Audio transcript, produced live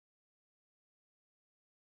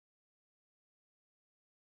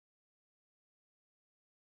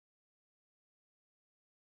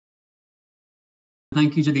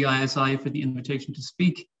thank you to the ISI for the invitation to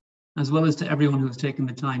speak, as well as to everyone who has taken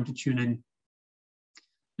the time to tune in.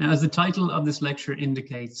 Now, as the title of this lecture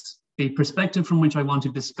indicates, the perspective from which I want to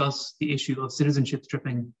discuss the issue of citizenship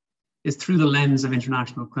stripping is through the lens of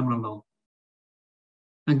international criminal law.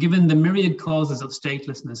 And given the myriad causes of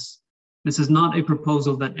statelessness, this is not a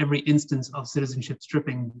proposal that every instance of citizenship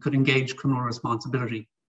stripping could engage criminal responsibility.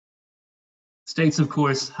 States, of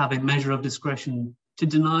course, have a measure of discretion to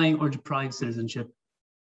deny or deprive citizenship,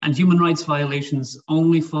 and human rights violations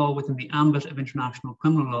only fall within the ambit of international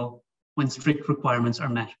criminal law when strict requirements are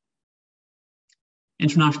met.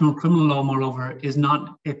 International criminal law, moreover, is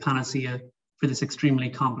not a panacea for this extremely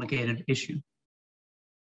complicated issue.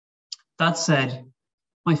 That said,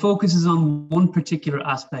 my focus is on one particular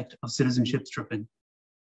aspect of citizenship stripping,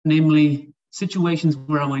 namely situations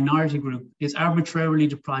where a minority group is arbitrarily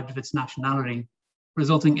deprived of its nationality,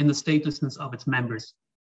 resulting in the statelessness of its members,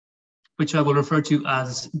 which I will refer to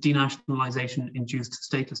as denationalization-induced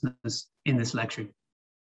statelessness in this lecture.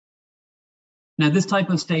 Now, this type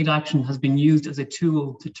of state action has been used as a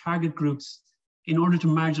tool to target groups in order to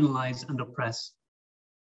marginalize and oppress.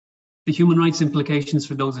 The human rights implications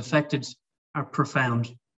for those affected are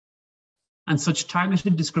profound, and such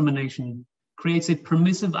targeted discrimination creates a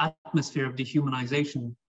permissive atmosphere of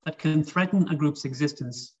dehumanization that can threaten a group's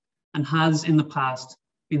existence and has in the past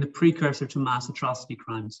been the precursor to mass atrocity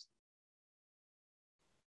crimes.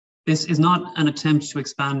 This is not an attempt to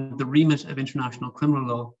expand the remit of international criminal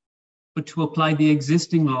law, but to apply the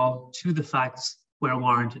existing law to the facts where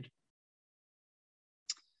warranted.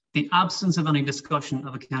 The absence of any discussion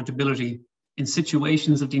of accountability in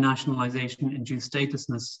situations of denationalization-induced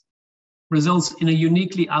statelessness results in a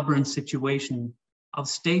uniquely aberrant situation of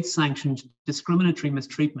state-sanctioned discriminatory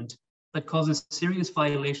mistreatment that causes serious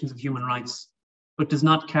violations of human rights, but does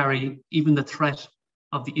not carry even the threat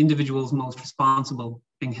of the individuals most responsible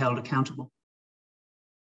being held accountable.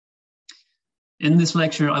 In this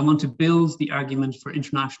lecture, I want to build the argument for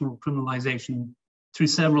international criminalization through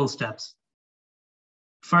several steps.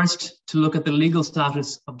 First, to look at the legal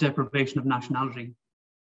status of deprivation of nationality,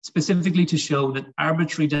 specifically to show that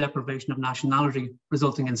arbitrary deprivation of nationality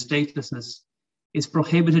resulting in statelessness is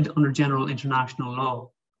prohibited under general international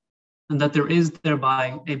law, and that there is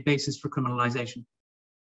thereby a basis for criminalization.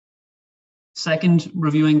 Second,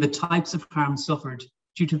 reviewing the types of harm suffered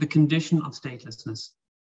due to the condition of statelessness,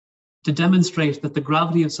 to demonstrate that the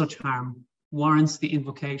gravity of such harm warrants the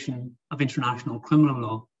invocation of international criminal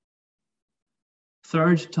law.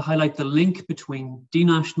 Third, to highlight the link between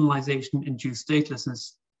denationalization-induced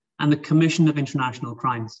statelessness and the commission of international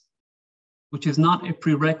crimes, which is not a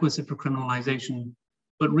prerequisite for criminalization,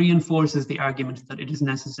 but reinforces the argument that it is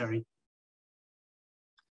necessary.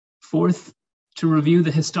 Fourth, to review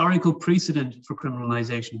the historical precedent for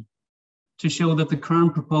criminalization, to show that the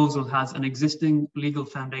current proposal has an existing legal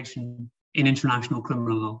foundation in international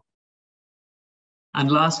criminal law. And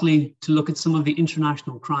lastly, to look at some of the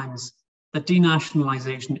international crimes that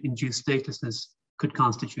denationalization-induced statelessness could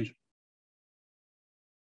constitute.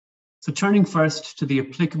 So turning first to the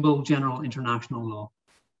applicable general international law.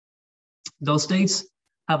 Though states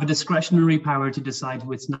have a discretionary power to decide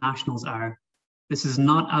who its nationals are, this is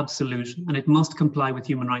not absolute and it must comply with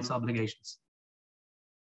human rights obligations.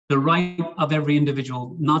 The right of every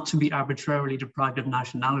individual not to be arbitrarily deprived of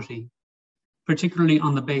nationality, particularly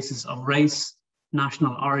on the basis of race,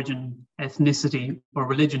 national origin, ethnicity, or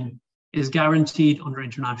religion, is guaranteed under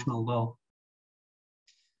international law.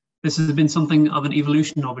 This has been something of an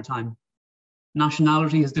evolution over time.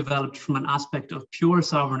 Nationality has developed from an aspect of pure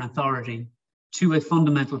sovereign authority to a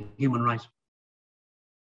fundamental human right.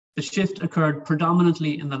 The shift occurred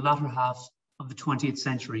predominantly in the latter half of the 20th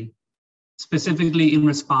century, specifically in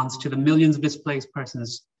response to the millions of displaced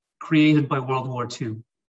persons created by World War II.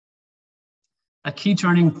 A key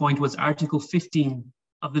turning point was Article 15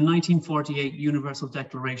 of the 1948 Universal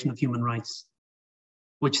Declaration of Human Rights,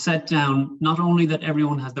 which set down not only that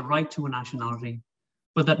everyone has the right to a nationality,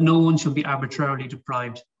 but that no one shall be arbitrarily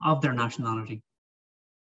deprived of their nationality.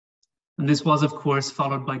 And this was, of course,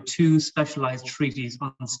 followed by two specialized treaties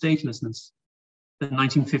on statelessness: the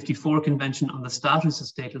 1954 Convention on the Status of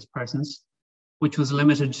Stateless Persons, which was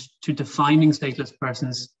limited to defining stateless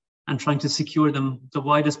persons and trying to secure them the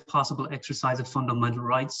widest possible exercise of fundamental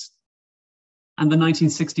rights, and the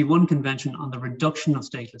 1961 Convention on the Reduction of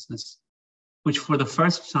Statelessness, which for the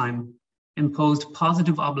first time imposed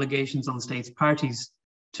positive obligations on states parties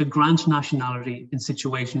to grant nationality in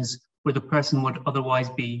situations where the person would otherwise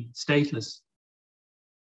be stateless.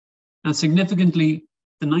 And significantly,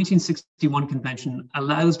 the 1961 Convention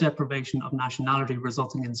allows deprivation of nationality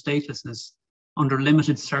resulting in statelessness under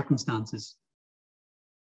limited circumstances,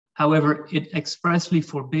 However, it expressly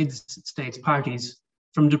forbids states parties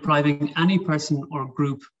from depriving any person or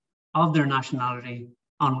group of their nationality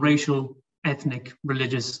on racial, ethnic,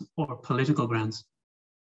 religious, or political grounds.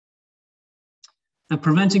 And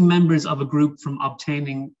preventing members of a group from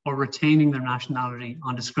obtaining or retaining their nationality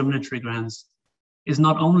on discriminatory grounds is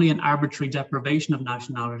not only an arbitrary deprivation of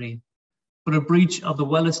nationality, but a breach of the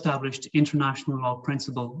well-established international law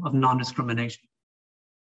principle of non-discrimination.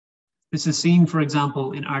 This is seen, for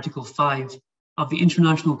example, in Article 5 of the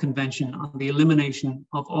International Convention on the Elimination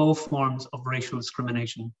of All Forms of Racial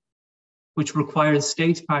Discrimination, which requires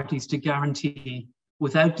state parties to guarantee,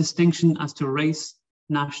 without distinction as to race,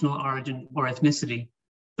 national origin, or ethnicity,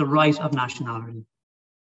 the right of nationality.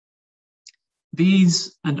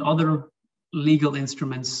 These and other legal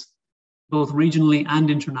instruments, both regionally and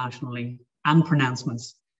internationally, and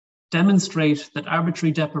pronouncements, demonstrate that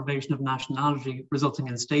arbitrary deprivation of nationality resulting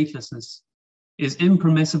in statelessness is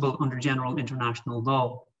impermissible under general international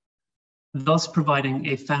law, thus providing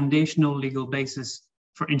a foundational legal basis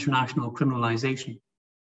for international criminalization.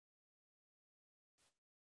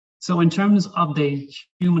 So in terms of the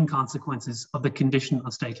human consequences of the condition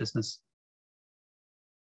of statelessness,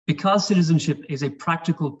 because citizenship is a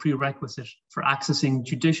practical prerequisite for accessing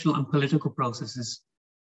judicial and political processes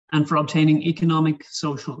and for obtaining economic,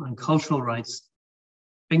 social, and cultural rights,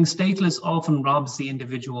 being stateless often robs the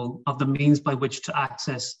individual of the means by which to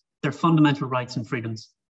access their fundamental rights and freedoms.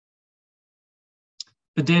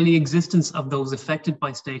 The daily existence of those affected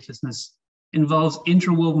by statelessness involves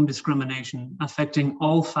interwoven discrimination affecting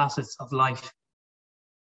all facets of life.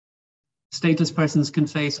 Stateless persons can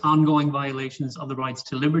face ongoing violations of the rights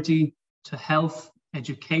to liberty, to health,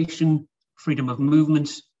 education, freedom of movement,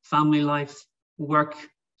 family life, work,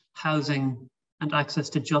 housing, and access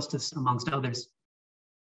to justice, amongst others.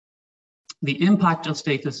 The impact of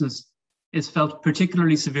statelessness is felt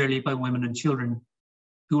particularly severely by women and children,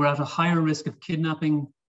 who are at a higher risk of kidnapping,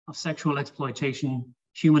 of sexual exploitation,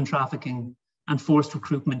 human trafficking, and forced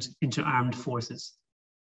recruitment into armed forces.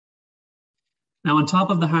 Now, on top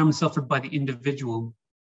of the harm suffered by the individual,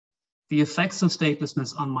 the effects of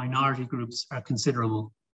statelessness on minority groups are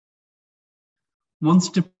considerable. Once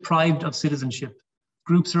deprived of citizenship,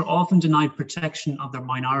 groups are often denied protection of their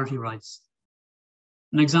minority rights.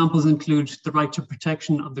 And examples include the right to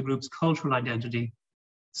protection of the group's cultural identity,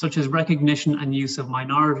 such as recognition and use of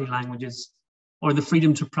minority languages, or the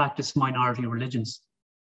freedom to practice minority religions.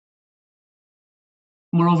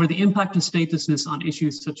 Moreover, the impact of statelessness on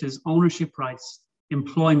issues such as ownership rights,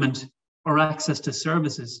 employment, or access to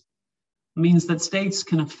services means that states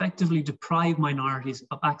can effectively deprive minorities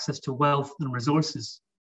of access to wealth and resources.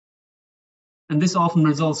 And this often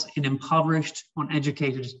results in impoverished,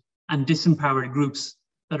 uneducated, and disempowered groups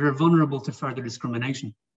that are vulnerable to further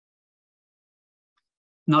discrimination.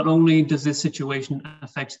 Not only does this situation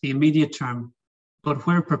affect the immediate term, but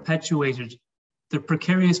where perpetuated, the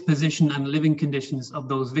precarious position and living conditions of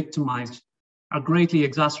those victimized are greatly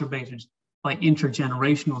exacerbated by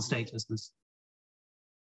intergenerational statelessness.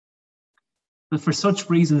 And for such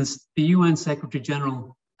reasons, the UN Secretary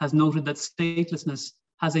General has noted that statelessness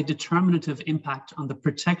has a determinative impact on the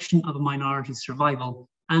protection of a minority's survival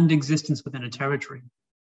and existence within a territory.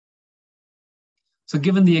 So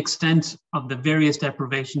given the extent of the various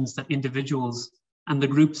deprivations that individuals and the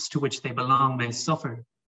groups to which they belong may suffer,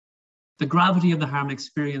 the gravity of the harm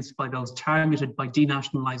experienced by those targeted by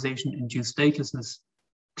denationalization-induced statelessness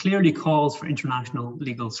clearly calls for international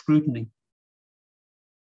legal scrutiny.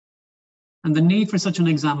 And the need for such an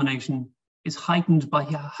examination is heightened by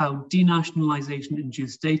how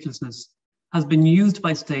denationalization-induced statelessness has been used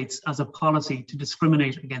by states as a policy to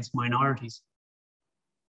discriminate against minorities.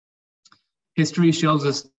 History shows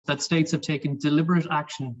us that states have taken deliberate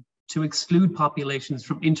action to exclude populations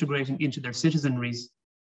from integrating into their citizenries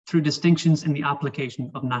through distinctions in the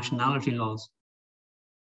application of nationality laws.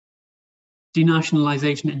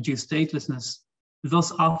 Denationalization-induced statelessness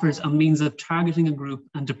thus offers a means of targeting a group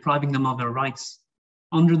and depriving them of their rights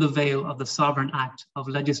under the veil of the sovereign act of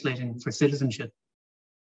legislating for citizenship.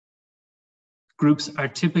 Groups are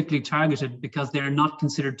typically targeted because they are not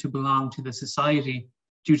considered to belong to the society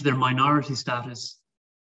due to their minority status,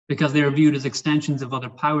 because they are viewed as extensions of other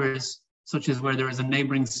powers, such as where there is a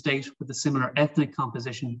neighboring state with a similar ethnic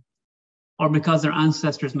composition, or because their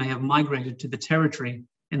ancestors may have migrated to the territory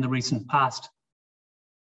in the recent past.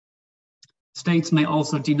 States may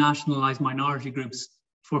also denationalize minority groups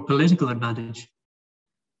for political advantage.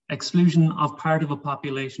 Exclusion of part of a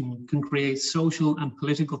population can create social and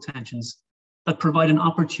political tensions that provide an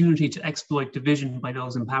opportunity to exploit division by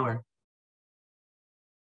those in power.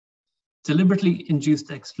 Deliberately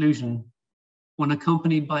induced exclusion, when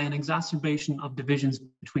accompanied by an exacerbation of divisions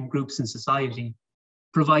between groups in society,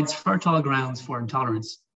 provides fertile grounds for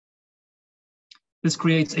intolerance. This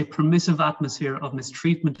creates a permissive atmosphere of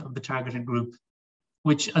mistreatment of the targeted group,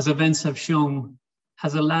 which, as events have shown,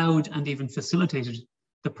 has allowed and even facilitated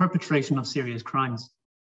the perpetration of serious crimes.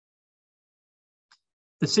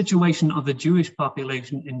 The situation of the Jewish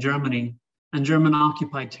population in Germany and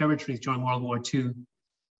German-occupied territories during World War II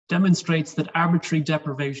demonstrates that arbitrary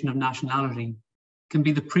deprivation of nationality can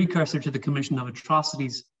be the precursor to the commission of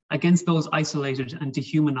atrocities against those isolated and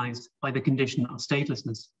dehumanized by the condition of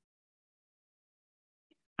statelessness.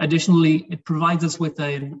 Additionally, it provides us with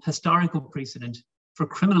a historical precedent for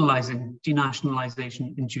criminalizing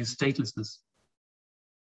denationalization-induced statelessness.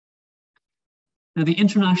 Now, the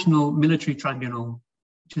International Military Tribunal,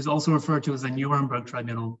 which is also referred to as the Nuremberg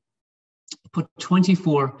Tribunal, put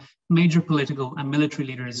 24 major political and military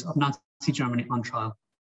leaders of Nazi Germany on trial.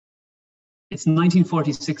 Its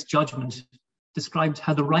 1946 judgment described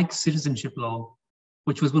how the Reich Citizenship Law,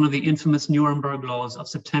 which was one of the infamous Nuremberg laws of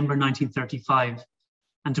September 1935,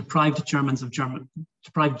 and deprived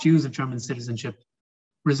Jews of German citizenship,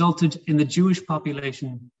 resulted in the Jewish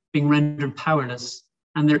population being rendered powerless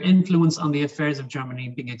and their influence on the affairs of Germany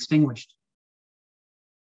being extinguished.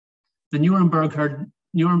 The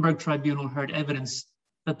Nuremberg Tribunal heard evidence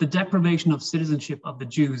that the deprivation of citizenship of the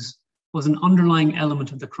Jews was an underlying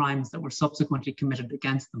element of the crimes that were subsequently committed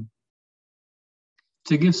against them.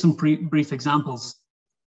 To give some brief examples,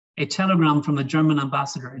 a telegram from the German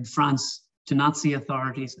ambassador in France to Nazi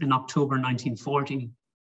authorities in October 1940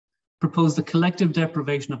 proposed the collective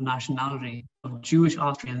deprivation of nationality of Jewish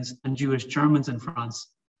Austrians and Jewish Germans in France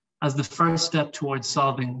as the first step towards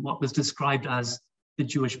solving what was described as the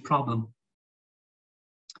Jewish problem.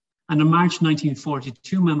 And a March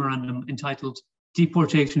 1942 memorandum entitled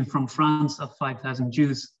Deportation from France of 5,000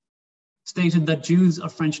 Jews stated that Jews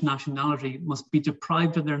of French nationality must be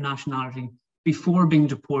deprived of their nationality before being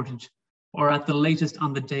deported, or at the latest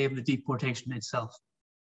on the day of the deportation itself.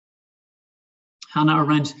 Hannah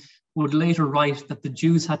Arendt would later write that the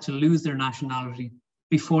Jews had to lose their nationality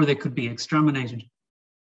before they could be exterminated,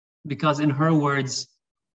 because in her words,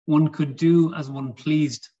 one could do as one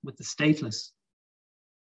pleased with the stateless.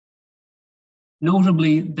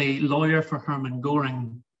 Notably, the lawyer for Hermann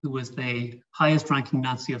Göring, who was the highest-ranking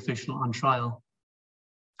Nazi official on trial,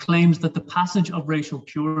 claims that the passage of racial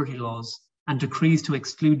purity laws and decrees to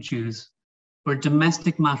exclude Jews were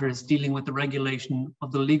domestic matters dealing with the regulation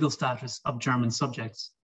of the legal status of German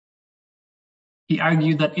subjects. He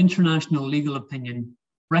argued that international legal opinion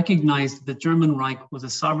recognized that the German Reich was a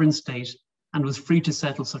sovereign state and was free to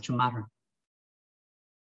settle such a matter.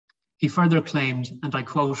 He further claimed, and I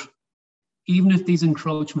quote, "Even if these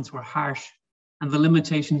encroachments were harsh and the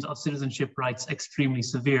limitations of citizenship rights extremely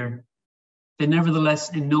severe, they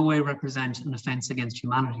nevertheless in no way represent an offense against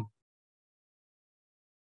humanity."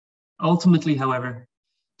 Ultimately, however,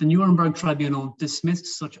 the Nuremberg Tribunal dismissed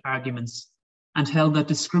such arguments and held that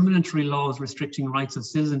discriminatory laws restricting rights of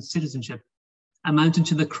citizenship amounted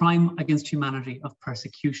to the crime against humanity of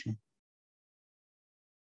persecution.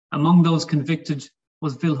 Among those convicted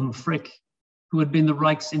was Wilhelm Frick, who had been the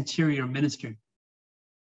Reich's interior minister.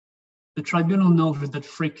 The tribunal noted that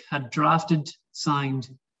Frick had drafted,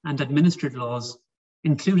 signed, and administered laws,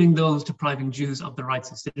 including those depriving Jews of the rights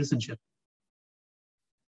of citizenship.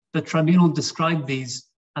 The tribunal described these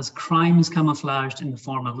as crimes camouflaged in the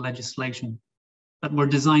form of legislation that were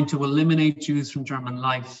designed to eliminate Jews from German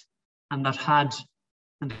life and that had,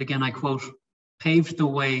 and again I quote, paved the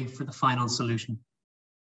way for the final solution.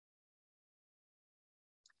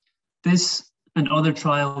 This and other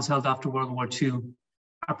trials held after World War II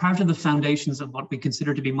are part of the foundations of what we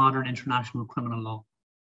consider to be modern international criminal law.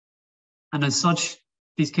 And as such,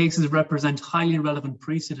 these cases represent highly relevant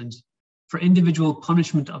precedent for individual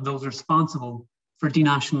punishment of those responsible for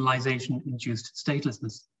denationalization-induced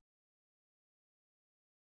statelessness.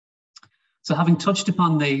 So having touched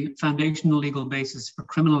upon the foundational legal basis for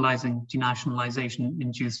criminalizing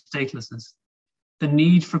denationalization-induced statelessness, the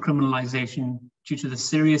need for criminalization due to the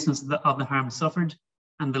seriousness of the harm suffered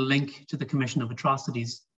and the link to the commission of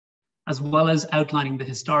atrocities, as well as outlining the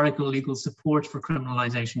historical legal support for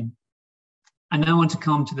criminalization, I now want to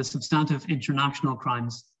come to the substantive international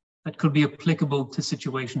crimes that could be applicable to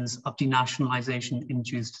situations of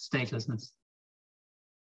denationalization-induced statelessness.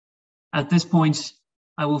 At this point,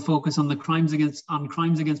 I will focus on crimes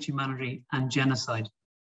against humanity and genocide,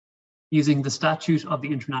 using the statute of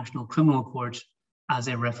the International Criminal Court as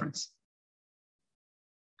a reference.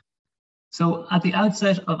 So at the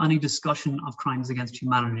outset of any discussion of crimes against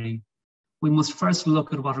humanity, we must first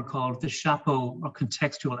look at what are called the chapeau or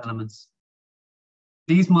contextual elements.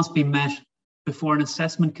 These must be met before an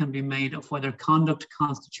assessment can be made of whether conduct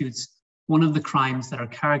constitutes one of the crimes that are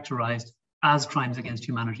characterized as crimes against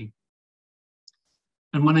humanity.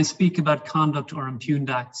 And when I speak about conduct or impugned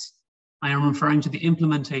acts, I am referring to the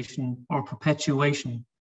implementation or perpetuation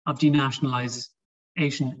of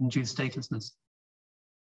denationalization-induced statelessness.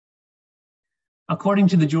 According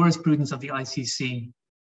to the jurisprudence of the ICC,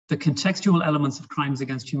 the contextual elements of crimes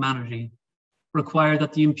against humanity require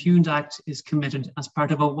that the impugned act is committed as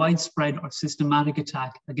part of a widespread or systematic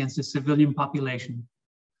attack against a civilian population,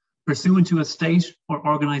 pursuant to a state or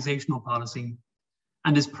organizational policy,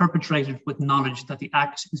 and is perpetrated with knowledge that the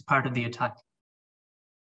act is part of the attack.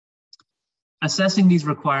 Assessing these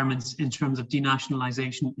requirements in terms of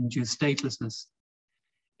denationalization-induced statelessness,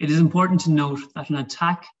 it is important to note that an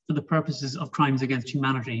attack for the purposes of crimes against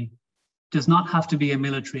humanity does not have to be a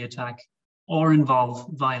military attack or involve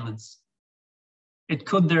violence. It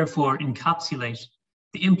could therefore encapsulate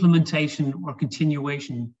the implementation or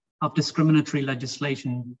continuation of discriminatory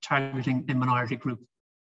legislation targeting a minority group.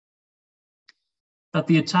 That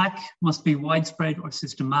the attack must be widespread or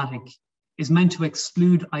systematic is meant to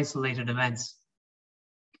exclude isolated events.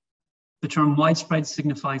 The term widespread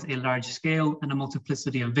signifies a large scale and a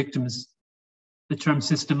multiplicity of victims. The term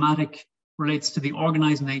systematic relates to the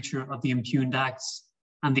organized nature of the impugned acts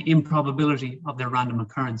and the improbability of their random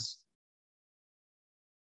occurrence.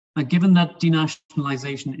 Now, given that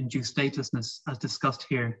denationalization-induced statelessness, as discussed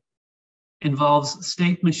here, involves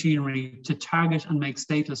state machinery to target and make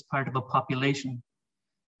stateless part of a population,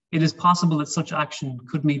 it is possible that such action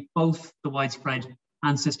could meet both the widespread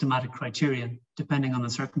and systematic criteria, depending on the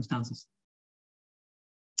circumstances.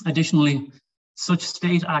 Additionally, such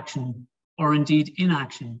state action, or indeed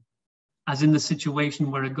inaction, as in the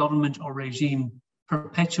situation where a government or regime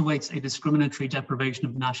perpetuates a discriminatory deprivation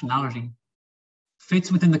of nationality,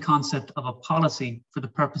 fits within the concept of a policy for the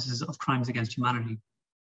purposes of crimes against humanity,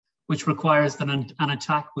 which requires that an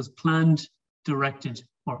attack was planned, directed,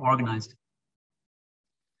 or organized.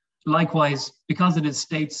 Likewise, because it is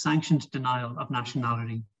state-sanctioned denial of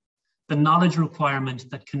nationality, the knowledge requirement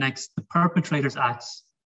that connects the perpetrator's acts,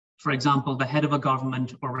 for example, the head of a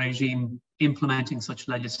government or regime implementing such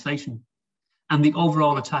legislation, and the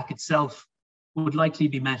overall attack itself would likely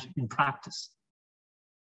be met in practice.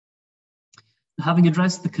 Having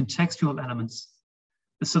addressed the contextual elements,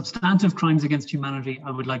 the substantive crimes against humanity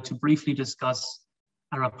I would like to briefly discuss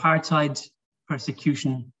are apartheid,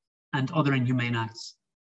 persecution, and other inhumane acts.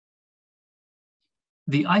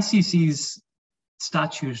 The ICC's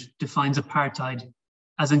statute defines apartheid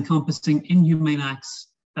as encompassing inhumane acts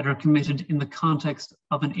that are committed in the context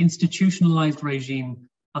of an institutionalized regime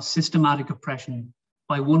of systematic oppression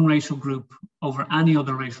by one racial group over any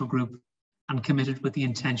other racial group and committed with the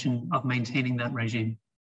intention of maintaining that regime.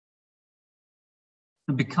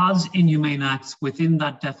 And because inhumane acts within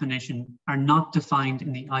that definition are not defined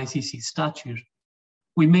in the ICC statute,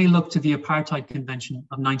 we may look to the Apartheid Convention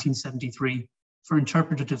of 1973 for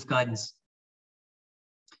interpretative guidance.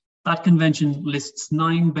 That convention lists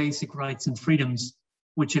 9 basic rights and freedoms,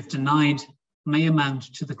 which if denied, may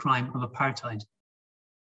amount to the crime of apartheid.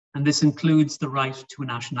 And this includes the right to a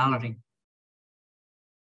nationality.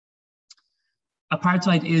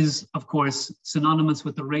 Apartheid is, of course, synonymous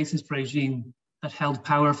with the racist regime that held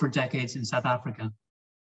power for decades in South Africa.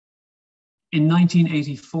 In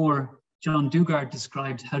 1984, John Dugard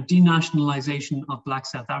described how denationalization of Black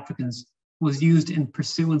South Africans was used in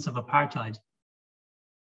pursuance of apartheid.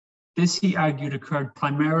 This, he argued, occurred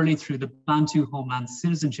primarily through the Bantu Homeland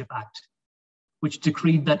Citizenship Act, which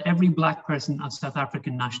decreed that every Black person of South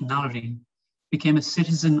African nationality became a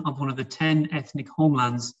citizen of one of the 10 ethnic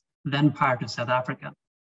homelands then part of South Africa.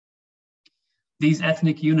 These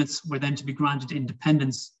ethnic units were then to be granted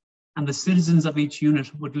independence, and the citizens of each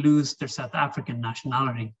unit would lose their South African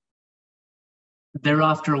nationality.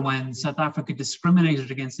 Thereafter, when South Africa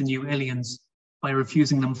discriminated against the new aliens by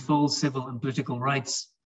refusing them full civil and political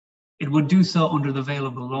rights, it would do so under the veil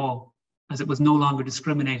of the law, as it was no longer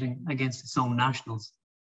discriminating against its own nationals.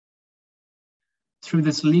 Through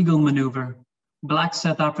this legal maneuver, Black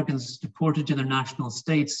South Africans deported to their national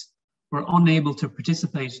states were unable to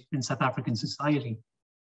participate in South African society.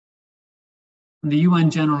 And the UN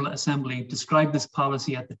General Assembly described this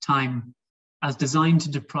policy at the time as designed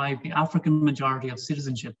to deprive the African majority of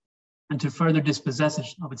citizenship and to further dispossess it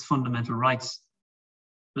of its fundamental rights,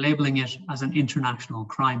 labeling it as an international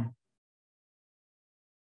crime.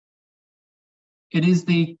 It is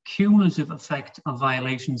the cumulative effect of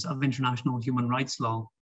violations of international human rights law,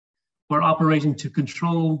 where operating to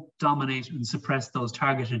control, dominate, and suppress those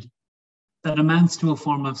targeted, that amounts to a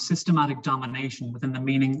form of systematic domination within the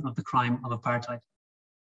meaning of the crime of apartheid.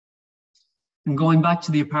 And going back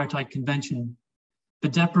to the Apartheid Convention, the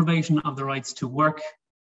deprivation of the rights to work,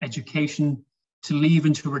 education, to leave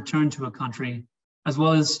and to return to a country, as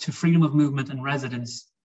well as to freedom of movement and residence,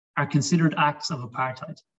 are considered acts of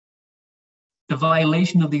apartheid. The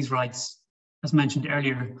violation of these rights, as mentioned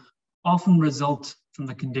earlier, often result from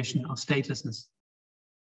the condition of statelessness.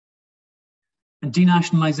 And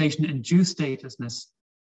denationalization-induced statelessness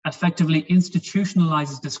effectively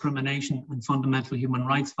institutionalizes discrimination and fundamental human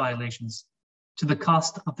rights violations to the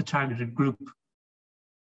cost of the targeted group.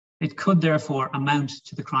 It could therefore amount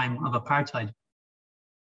to the crime of apartheid.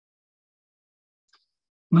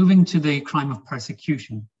 Moving to the crime of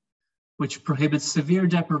persecution, which prohibits severe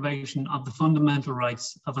deprivation of the fundamental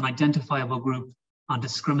rights of an identifiable group on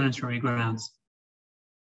discriminatory grounds.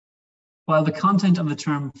 While the content of the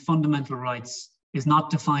term fundamental rights is not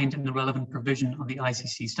defined in the relevant provision of the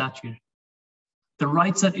ICC statute, the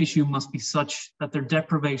rights at issue must be such that their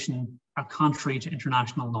deprivation are contrary to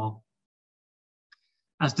international law.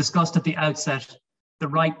 As discussed at the outset, the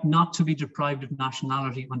right not to be deprived of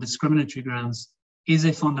nationality on discriminatory grounds is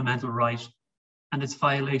a fundamental right, and its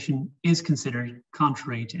violation is considered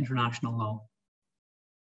contrary to international law.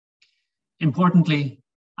 Importantly,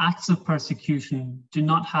 acts of persecution do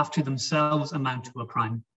not have to themselves amount to a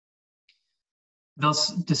crime. Thus,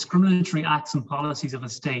 discriminatory acts and policies of a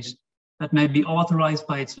state that may be authorized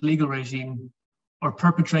by its legal regime or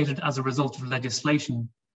perpetrated as a result of legislation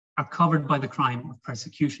are covered by the crime of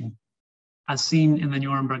persecution, as seen in the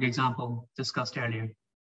Nuremberg example discussed earlier.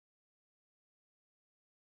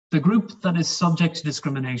 The group that is subject to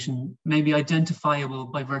discrimination may be identifiable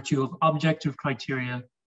by virtue of objective criteria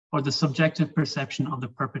or the subjective perception of the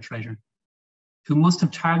perpetrator, who must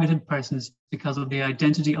have targeted persons because of the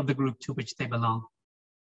identity of the group to which they belong.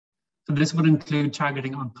 So this would include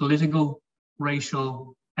targeting on political,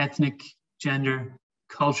 racial, ethnic, gender,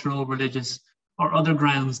 cultural, religious, or other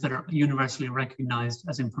grounds that are universally recognized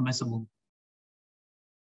as impermissible.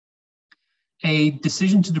 A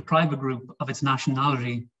decision to deprive a group of its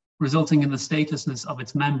nationality, resulting in the statelessness of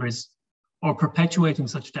its members, or perpetuating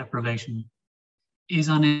such deprivation, is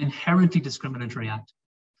an inherently discriminatory act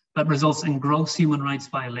that results in gross human rights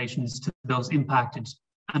violations to those impacted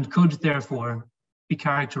and could therefore be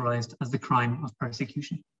characterized as the crime of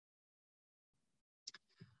persecution.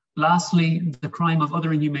 Lastly, the crime of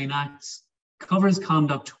other inhumane acts covers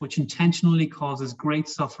conduct which intentionally causes great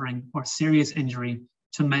suffering or serious injury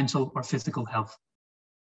to mental or physical health.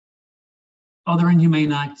 Other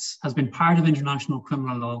inhumane acts has been part of international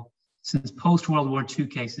criminal law since post-World War II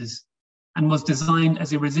cases and was designed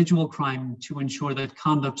as a residual crime to ensure that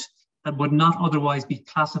conduct that would not otherwise be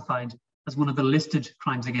classified as one of the listed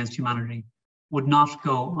crimes against humanity would not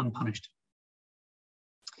go unpunished.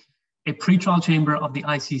 A pretrial chamber of the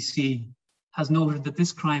ICC has noted that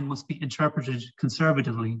this crime must be interpreted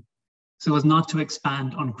conservatively so as not to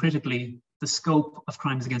expand uncritically the scope of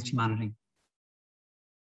crimes against humanity.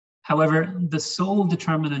 However, the sole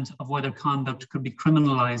determinant of whether conduct could be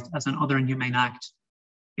criminalized as an other inhumane act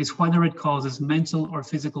is whether it causes mental or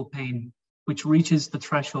physical pain which reaches the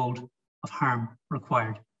threshold of harm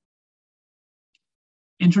required.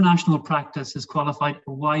 International practice has qualified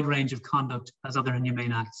a wide range of conduct as other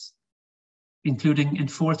inhumane acts, including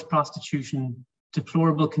enforced prostitution,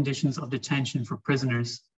 deplorable conditions of detention for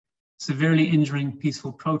prisoners, severely injuring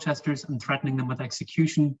peaceful protesters and threatening them with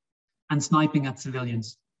execution, and sniping at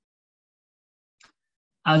civilians.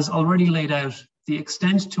 As already laid out, the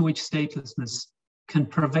extent to which statelessness can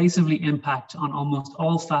pervasively impact on almost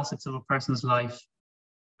all facets of a person's life,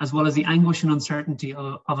 as well as the anguish and uncertainty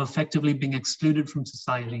of effectively being excluded from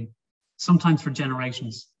society, sometimes for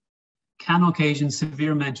generations, can occasion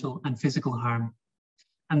severe mental and physical harm,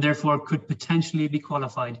 and therefore could potentially be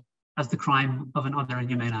qualified as the crime of an other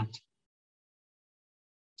inhumane act.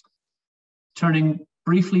 Turning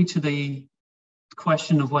briefly to the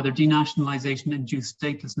question of whether denationalization-induced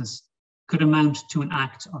statelessness could amount to an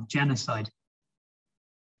act of genocide.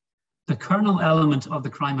 The kernel element of the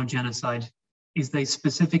crime of genocide is the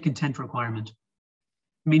specific intent requirement,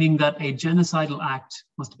 meaning that a genocidal act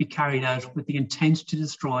must be carried out with the intent to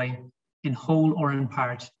destroy, in whole or in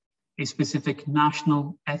part, a specific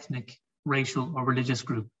national, ethnic, racial, or religious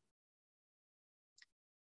group.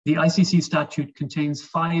 The ICC statute contains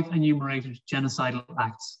 5 enumerated genocidal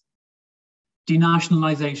acts.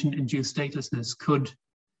 Denationalization-induced statelessness could,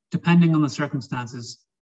 depending on the circumstances,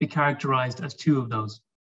 be characterized as 2 of those,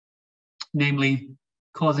 namely,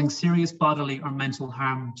 causing serious bodily or mental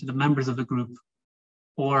harm to the members of the group,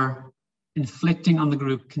 or inflicting on the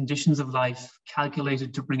group conditions of life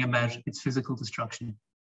calculated to bring about its physical destruction.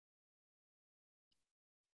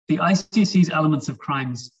 The ICC's elements of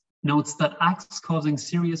crimes notes that acts causing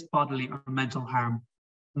serious bodily or mental harm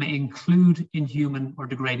may include inhuman or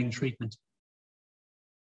degrading treatment.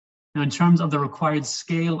 Now, in terms of the required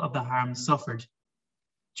scale of the harm suffered,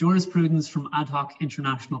 jurisprudence from ad hoc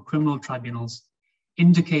international criminal tribunals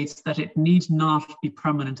indicates that it need not be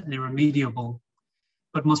permanent and irremediable,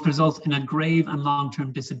 but must result in a grave and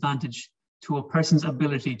long-term disadvantage to a person's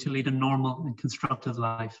ability to lead a normal and constructive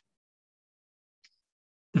life.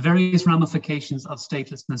 The various ramifications of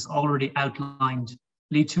statelessness already outlined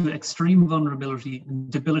lead to extreme vulnerability and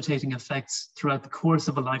debilitating effects throughout the course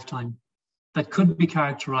of a lifetime that could be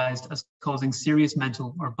characterized as causing serious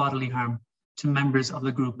mental or bodily harm to members of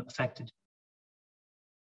the group affected.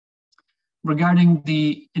 Regarding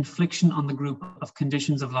the infliction on the group of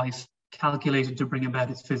conditions of life calculated to bring about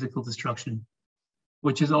its physical destruction,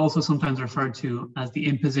 which is also sometimes referred to as the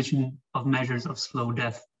imposition of measures of slow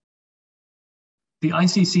death. The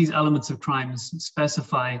ICC's elements of crimes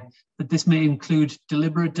specify that this may include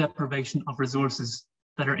deliberate deprivation of resources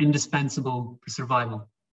that are indispensable for survival,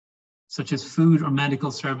 such as food or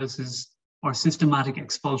medical services, or systematic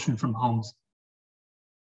expulsion from homes.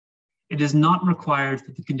 It is not required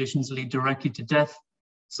that the conditions lead directly to death,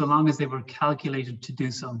 so long as they were calculated to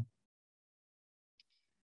do so.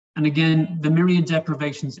 And again, the myriad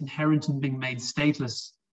deprivations inherent in being made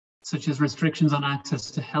stateless, such as restrictions on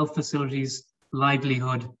access to health facilities,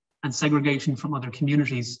 livelihood, and segregation from other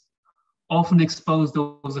communities, often expose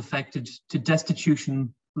those affected to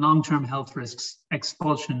destitution, long-term health risks,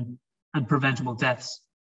 expulsion, and preventable deaths.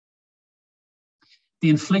 The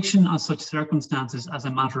infliction of such circumstances as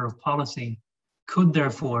a matter of policy could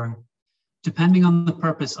therefore, depending on the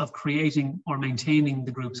purpose of creating or maintaining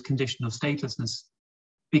the group's condition of statelessness,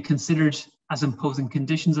 be considered as imposing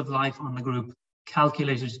conditions of life on the group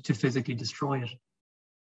calculated to physically destroy it.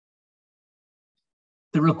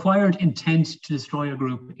 The required intent to destroy a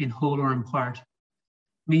group in whole or in part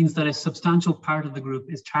means that a substantial part of the group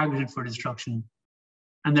is targeted for destruction,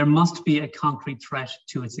 and there must be a concrete threat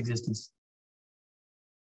to its existence.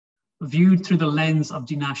 Viewed through the lens of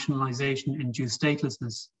denationalization-induced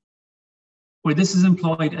statelessness, where this is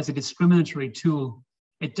employed as a discriminatory tool,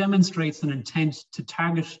 it demonstrates an intent to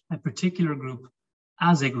target a particular group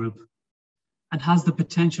as a group and has the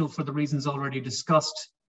potential, for the reasons already discussed,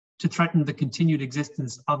 to threaten the continued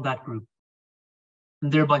existence of that group,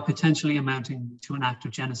 and thereby potentially amounting to an act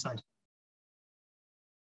of genocide.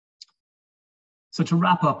 So to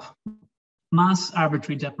wrap up, mass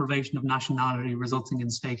arbitrary deprivation of nationality resulting in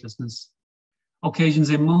statelessness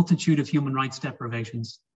occasions a multitude of human rights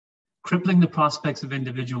deprivations, crippling the prospects of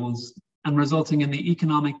individuals and resulting in the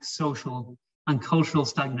economic, social, and cultural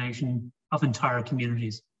stagnation of entire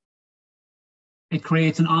communities. It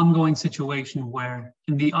creates an ongoing situation where,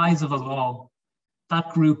 in the eyes of the law, that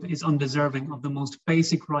group is undeserving of the most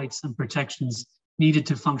basic rights and protections needed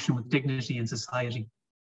to function with dignity in society.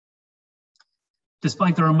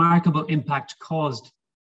 Despite the remarkable impact caused,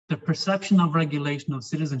 the perception of regulation of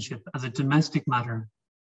citizenship as a domestic matter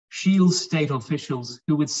shields state officials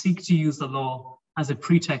who would seek to use the law as a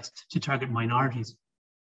pretext to target minorities.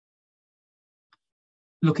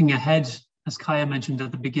 Looking ahead, as Kaya mentioned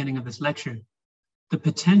at the beginning of this lecture, the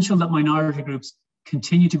potential that minority groups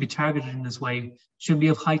continue to be targeted in this way should be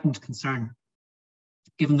of heightened concern,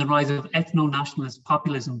 given the rise of ethno-nationalist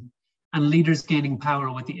populism and leaders gaining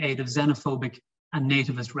power with the aid of xenophobic and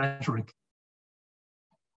nativist rhetoric.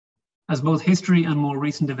 As both history and more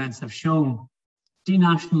recent events have shown,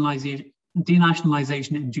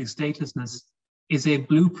 denationalization-induced statelessness is a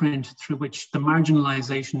blueprint through which the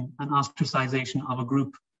marginalization and ostracization of a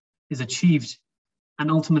group is achieved,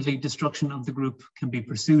 and ultimately destruction of the group can be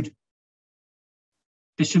pursued.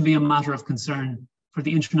 This should be a matter of concern for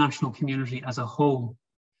the international community as a whole,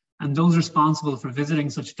 and those responsible for visiting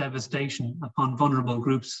such devastation upon vulnerable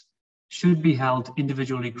groups should be held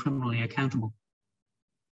individually criminally accountable.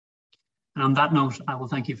 And on that note, I will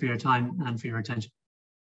thank you for your time and for your attention.